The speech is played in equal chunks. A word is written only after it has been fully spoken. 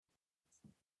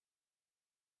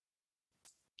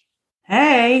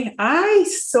Hey, I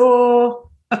saw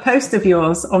a post of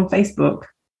yours on Facebook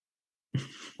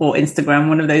or Instagram,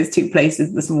 one of those two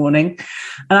places this morning.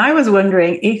 And I was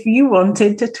wondering if you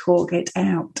wanted to talk it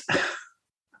out.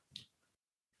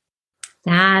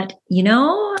 That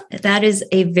is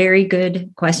a very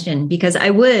good question because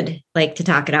I would like to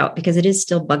talk it out because it is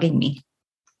still bugging me.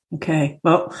 Okay.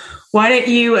 Well, why don't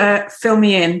you fill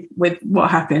me in with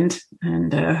what happened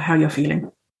and how you're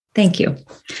feeling? Thank you.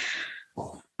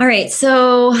 All right.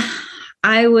 So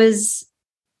I was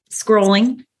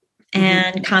scrolling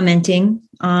and commenting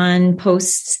on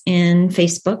posts in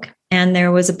Facebook, and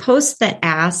there was a post that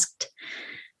asked,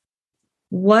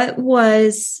 what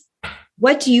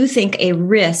do you think a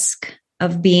risk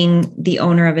of being the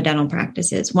owner of a dental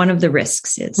practice is? One of the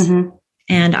risks is. Mm-hmm.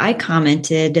 And I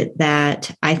commented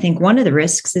that I think one of the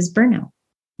risks is burnout.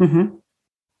 Mm-hmm.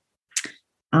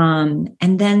 And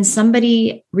then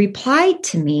somebody replied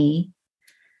to me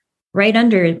right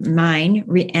under mine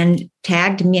and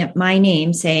tagged me at my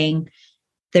name saying,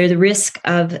 they're the risk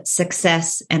of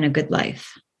success and a good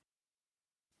life,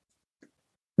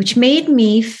 which made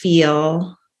me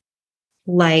feel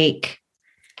like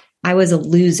I was a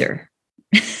loser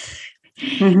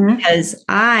because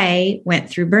I went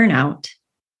through burnout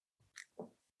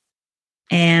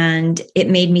and it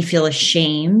made me feel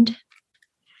ashamed.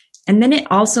 And then it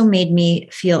also made me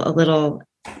feel a little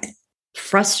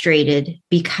frustrated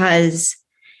because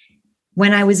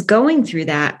when I was going through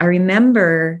that, I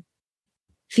remember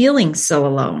feeling so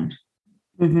alone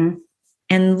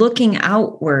and looking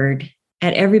outward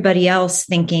at everybody else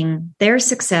thinking they're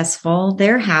successful,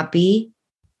 they're happy.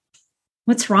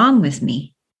 What's wrong with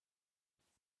me?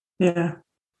 Yeah.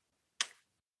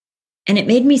 And it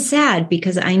made me sad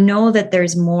because I know that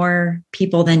there's more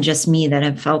people than just me that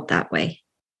have felt that way.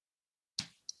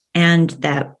 And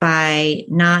that by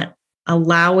not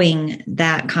allowing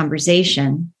that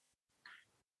conversation,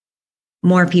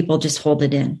 more people just hold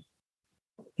it in.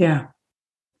 Yeah.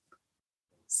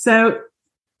 So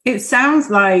it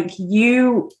sounds like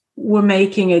you were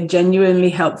making a genuinely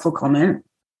helpful comment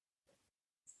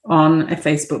on a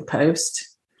Facebook post,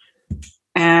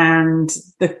 and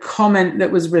the comment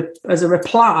that was as a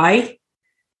reply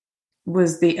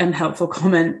was the unhelpful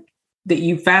comment that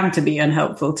you found to be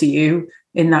unhelpful to you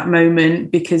in that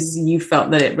moment because you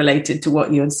felt that it related to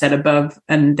what you had said above,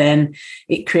 and then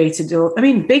it created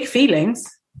big feelings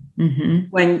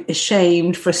when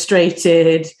ashamed,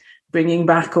 frustrated, bringing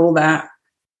back all that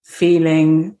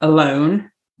feeling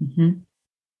alone.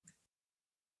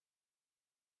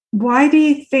 Why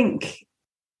did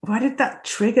that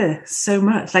trigger so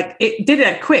much? Like, it did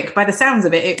it quick by the sounds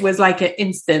of it. It was like an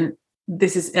instant,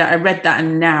 I read that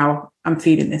and now I'm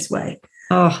feeling this way.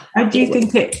 Oh, how do you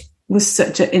think it was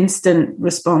such an instant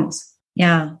response?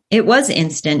 Yeah, it was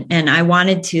instant. And I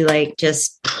wanted to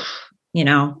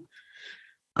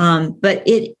but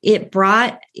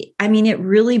it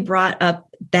really brought up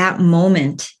that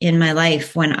moment in my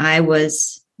life when I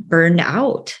was burned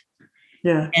out.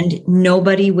 Yeah. And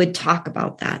nobody would talk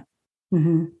about that.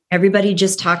 Everybody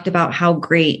just talked about how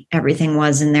great everything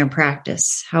was in their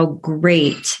practice, how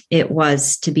great it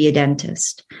was to be a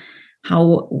dentist,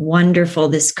 how wonderful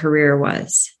this career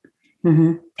was.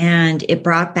 And it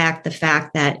brought back the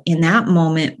fact that in that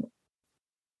moment,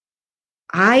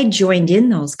 I joined in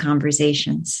those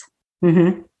conversations,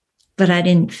 but I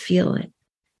didn't feel it.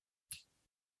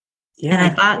 Yeah. And I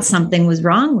thought something was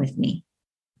wrong with me.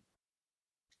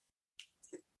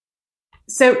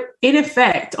 So in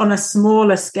effect, on a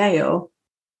smaller scale,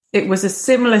 it was a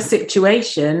similar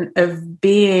situation of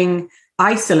being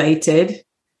isolated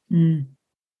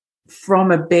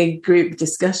from a big group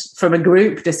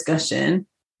discussion,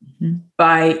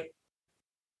 by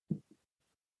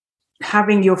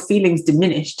having your feelings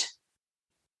diminished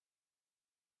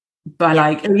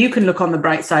by you can look on the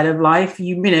bright side of life.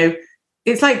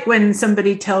 It's like when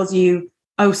somebody tells you,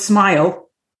 oh, smile.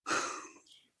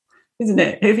 Isn't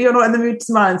it? If you're not in the mood to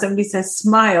smile and somebody says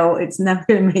smile, it's never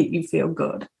going to make you feel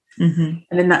good. And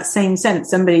in that same sense,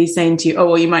 somebody's saying to you, oh,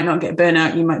 well, you might not get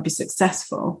burnout, you might be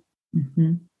successful.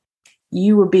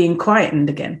 You were being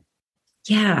quietened again.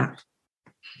 Yeah.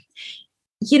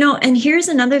 And here's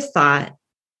another thought,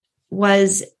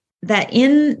 was that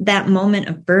in that moment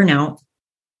of burnout,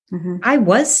 I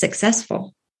was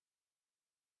successful.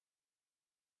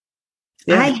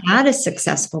 Yeah. I had a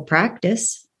successful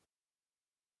practice.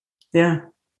 Yeah.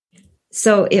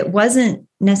 So it wasn't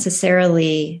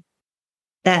necessarily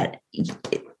that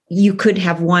you could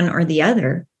have one or the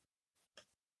other.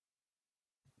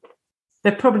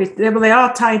 They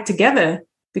are tied together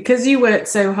because you worked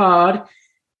so hard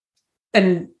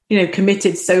and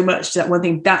committed so much to that one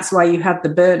thing. That's why you had the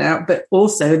burnout, but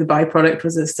also the byproduct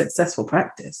was a successful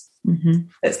practice. Mm-hmm.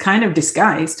 It's kind of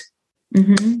disguised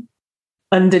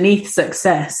underneath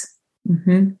success.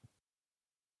 Mm-hmm.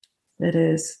 It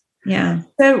is. Yeah.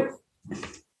 So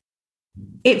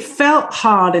it felt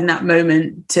hard in that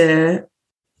moment to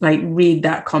read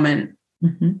that comment.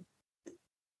 Mm-hmm.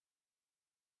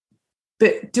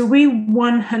 But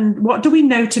what do we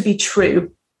know to be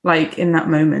true? In that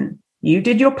moment, you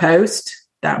did your post,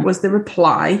 that was the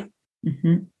reply.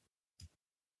 Mm-hmm.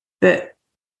 But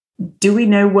do we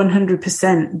know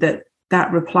 100%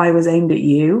 that reply was aimed at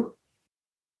you?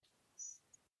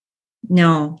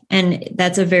 No. And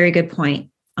that's a very good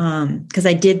point. Because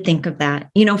I did think of that.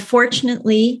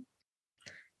 Fortunately,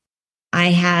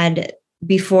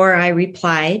 before I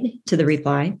replied to the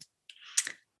reply,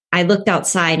 I looked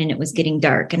outside and it was getting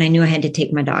dark and I knew I had to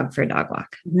take my dog for a dog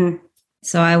walk. Mm-hmm.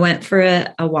 So I went for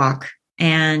a walk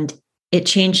and it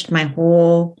changed my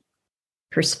whole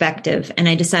perspective. And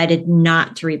I decided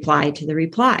not to reply to the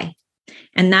reply.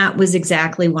 And that was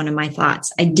exactly one of my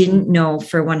thoughts. I didn't know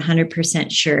for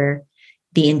 100% sure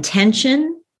the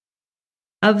intention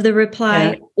of the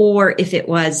reply or if it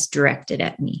was directed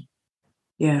at me.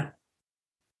 Yeah.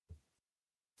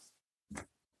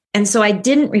 And so I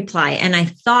didn't reply. And I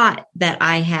thought that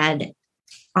I had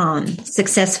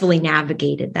successfully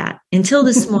navigated that until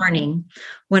this morning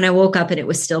when I woke up and it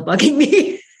was still bugging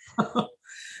me.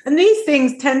 And these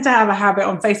things tend to have a habit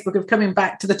on Facebook of coming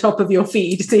back to the top of your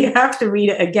feed. So you have to read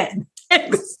it again.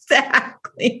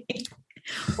 Exactly.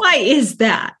 Why is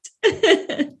that?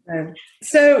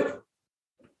 So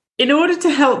in order to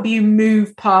help you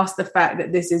move past the fact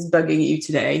that this is bugging you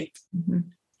today,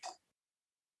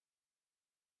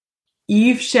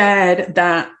 you've shared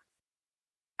that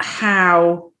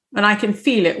and I can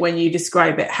feel it when you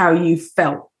describe it, how you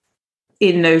felt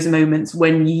in those moments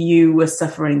when you were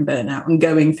suffering burnout and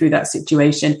going through that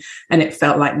situation and it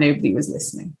felt like nobody was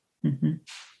listening. Mm-hmm.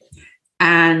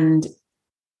 And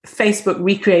Facebook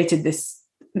recreated this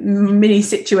mini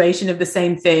situation of the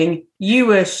same thing. You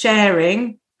were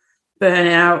sharing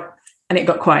burnout and it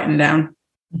got quietened down.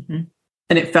 Mm-hmm.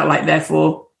 And it felt like,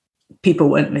 therefore, people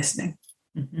weren't listening.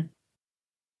 Mm-hmm.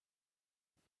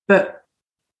 But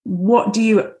what do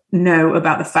you know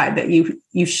about the fact that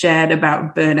you shared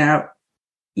about burnout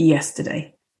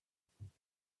yesterday?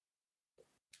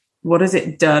 What has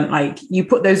it done? You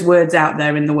put those words out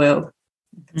there in the world.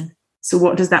 Mm-hmm. So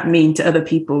what does that mean to other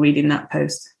people reading that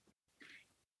post?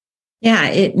 Yeah,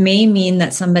 it may mean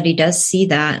that somebody does see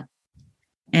that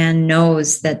and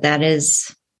knows that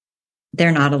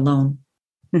they're not alone.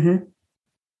 Mm-hmm.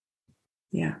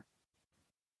 Yeah.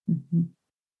 Mm-hmm.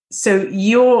 So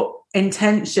your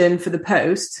intention for the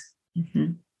post,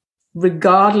 mm-hmm.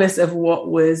 regardless of what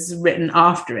was written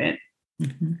after it,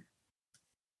 mm-hmm.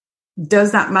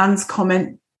 does that man's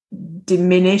comment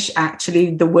diminish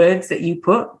actually the words that you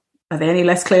put? Are they any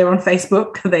less clear on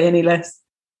Facebook? Are they any less?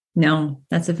 No,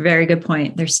 that's a very good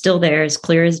point. They're still there, as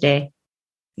clear as day.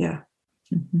 Yeah.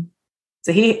 Mm-hmm.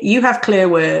 So you have clear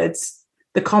words.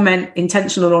 The comment,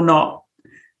 intentional or not,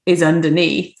 is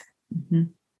underneath. Mm-hmm.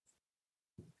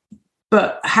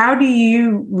 But how do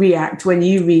you react when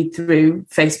you read through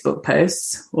Facebook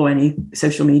posts or any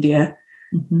social media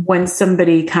mm-hmm. when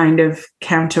somebody kind of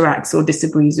counteracts or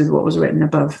disagrees with what was written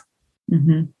above?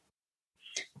 Mm-hmm.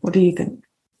 What do you think?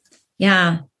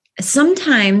 Yeah.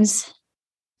 Sometimes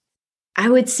I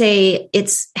would say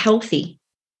it's healthy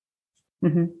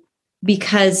mm-hmm.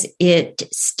 because it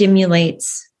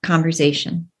stimulates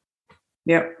conversation.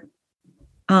 Yep.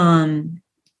 And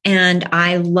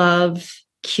I love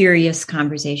curious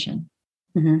conversation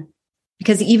mm-hmm.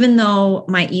 because even though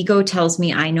my ego tells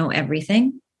me I know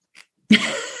everything,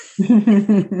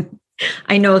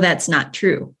 I know that's not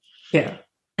true. Yeah.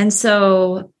 And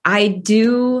so I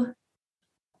do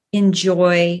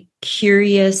enjoy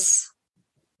curious,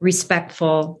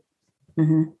 respectful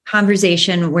mm-hmm.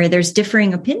 conversation where there's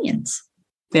differing opinions.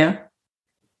 Yeah.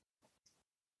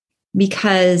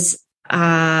 Because,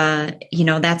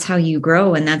 that's how you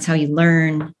grow and that's how you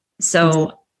learn.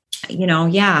 So,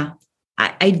 yeah,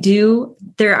 I do.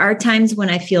 There are times when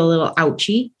I feel a little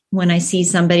ouchy when I see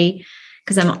somebody,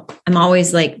 because I'm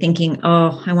always thinking,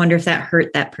 oh, I wonder if that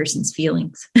hurt that person's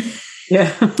feelings.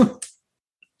 Yeah.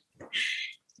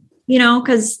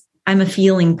 Because I'm a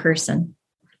feeling person.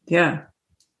 Yeah.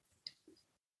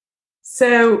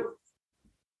 So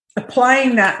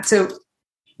applying that to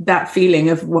that feeling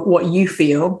of what you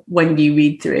feel when you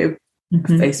read through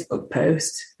mm-hmm. a Facebook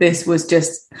post, this was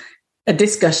just a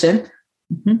discussion.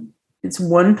 Mm-hmm. It's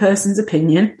one person's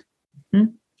opinion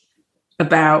mm-hmm.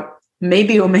 about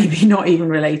maybe or maybe not even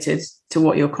related to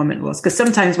what your comment was. Because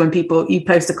sometimes when you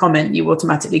post a comment, you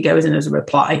automatically go in as a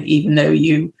reply, even though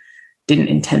you didn't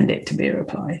intend it to be a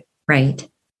reply. Right.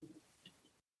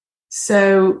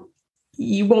 So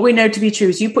what we know to be true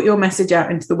is you put your message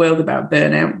out into the world about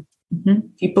burnout. Mm-hmm.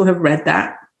 People have read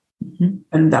that, mm-hmm.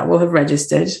 and that will have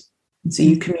registered. So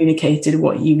you communicated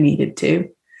what you needed to.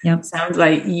 Yep. Sounds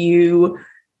like you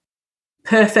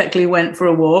perfectly went for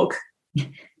a walk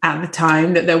at the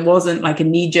time, that there wasn't like a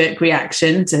knee-jerk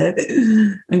reaction to,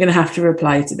 I'm going to have to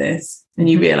reply to this. And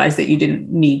you realized that you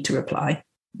didn't need to reply.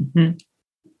 Mm-hmm.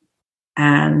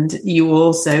 And you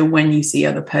also, when you see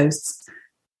other posts,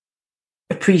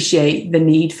 appreciate the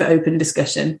need for open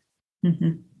discussion,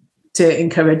 mm-hmm. to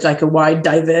encourage like a wide,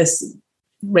 diverse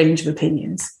range of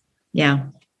opinions. Yeah.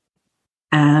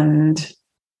 And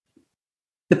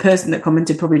the person that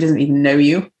commented probably doesn't even know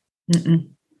you. Mm-mm.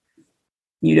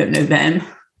 You don't know them.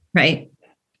 Right.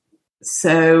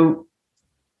 So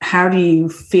how do you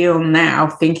feel now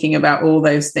thinking about all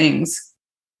those things,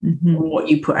 mm-hmm. and what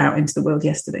you put out into the world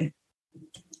yesterday?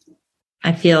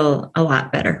 I feel a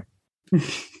lot better.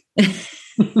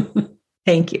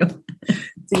 Thank you.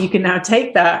 So you can now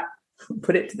take that,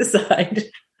 put it to the side.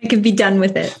 I can be done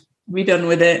with it. Be done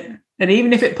with it. And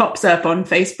even if it pops up on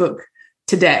Facebook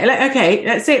today,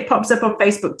 let's say it pops up on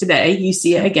Facebook today, you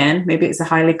see it again. Maybe it's a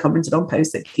highly commented on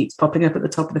post that keeps popping up at the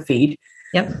top of the feed.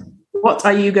 Yep. What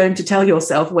are you going to tell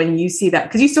yourself when you see that?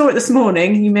 Because you saw it this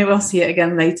morning, you may well see it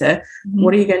again later. Mm-hmm.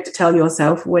 What are you going to tell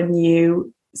yourself when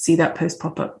you see that post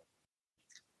pop up?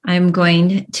 I'm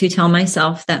going to tell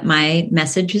myself that my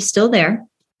message is still there,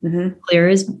 mm-hmm. clear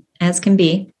as can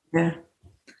be. Yeah.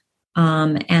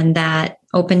 And that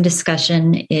open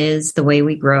discussion is the way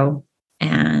we grow,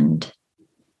 and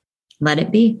let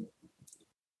it be.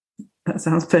 That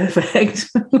sounds perfect.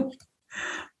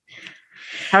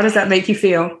 How does that make you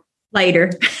feel?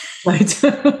 Lighter.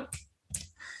 Lighter.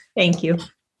 Thank you.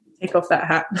 Take off that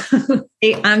hat.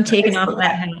 I'm taking off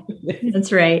that hat.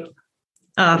 That's right.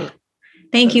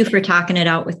 Thank you for talking it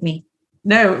out with me.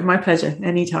 No, my pleasure.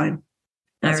 Anytime.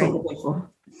 That's all right. What we're here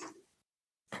for.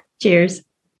 Cheers.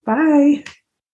 Bye.